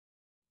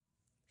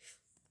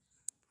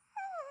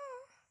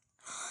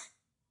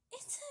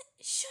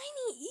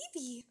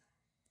Evie!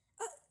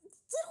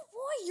 Little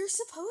boy, you're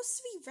supposed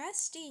to be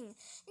resting.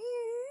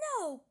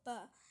 Nope.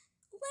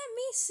 Let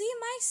me see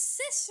my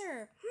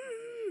sister.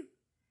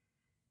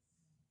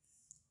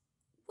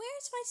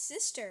 Where's my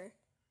sister?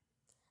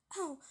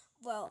 Oh,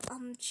 well,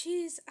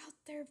 she's out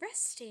there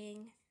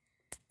resting.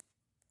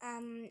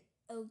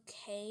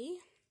 Okay.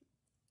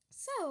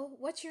 So,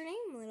 what's your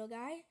name, little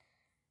guy?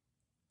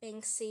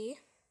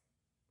 Banksy.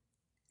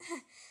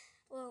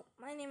 Well,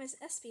 my name is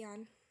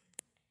Espion.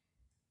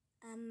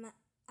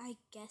 I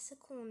guess a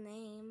cool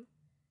name.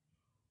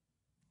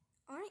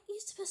 Aren't you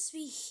supposed to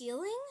be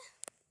healing?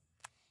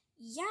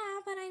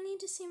 Yeah, but I need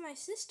to see my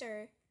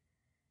sister.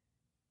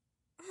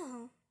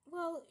 Oh,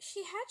 well,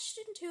 she hatched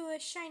into a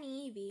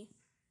shiny eevee.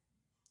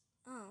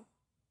 Oh,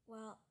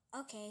 well,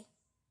 okay.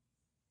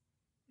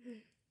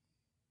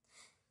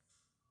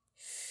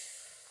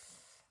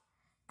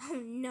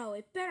 Oh no,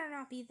 it better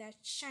not be that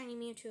shiny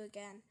Mewtwo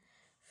again.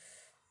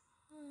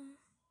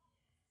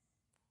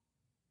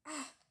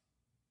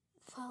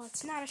 Well,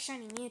 it's not a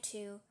shiny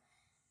Mewtwo,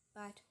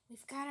 but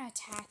we've got to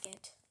attack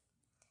it.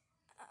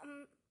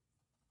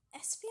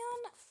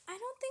 Espion, I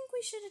don't think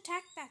we should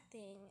attack that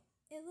thing.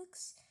 It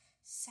looks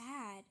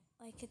sad,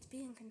 like it's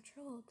being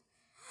controlled.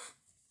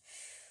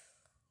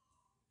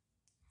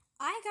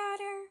 I got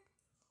her.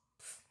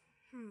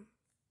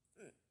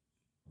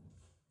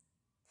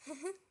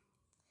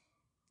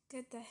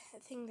 Good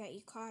thing that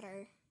you caught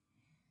her.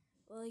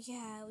 Well,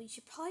 yeah, we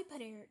should probably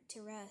put her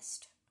to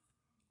rest.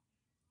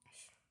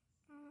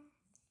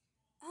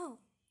 Oh,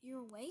 you're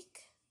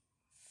awake?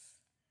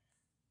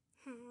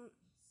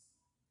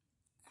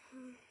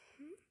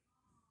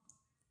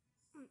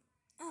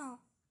 Oh,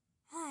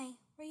 hi.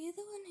 Were you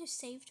the one who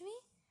saved me?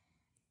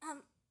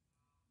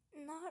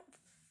 Not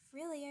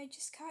really. I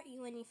just caught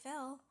you when you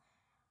fell.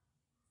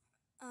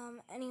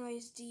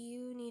 Anyways, do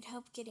you need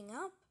help getting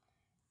up?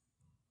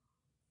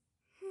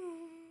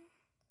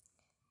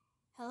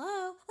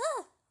 Hello?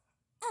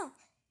 Oh,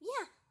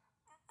 yeah.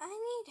 I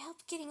need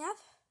help getting up.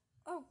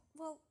 Oh,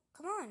 well,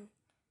 come on.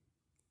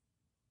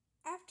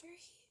 After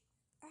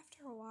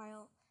a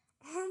while.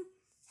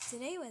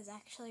 Today was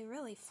actually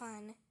really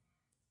fun.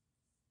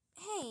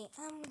 Hey,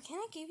 can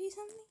I give you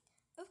something?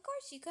 Of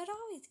course, you could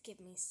always give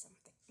me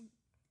something.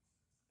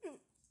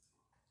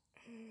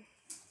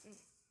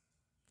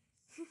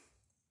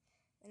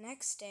 The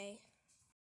next day,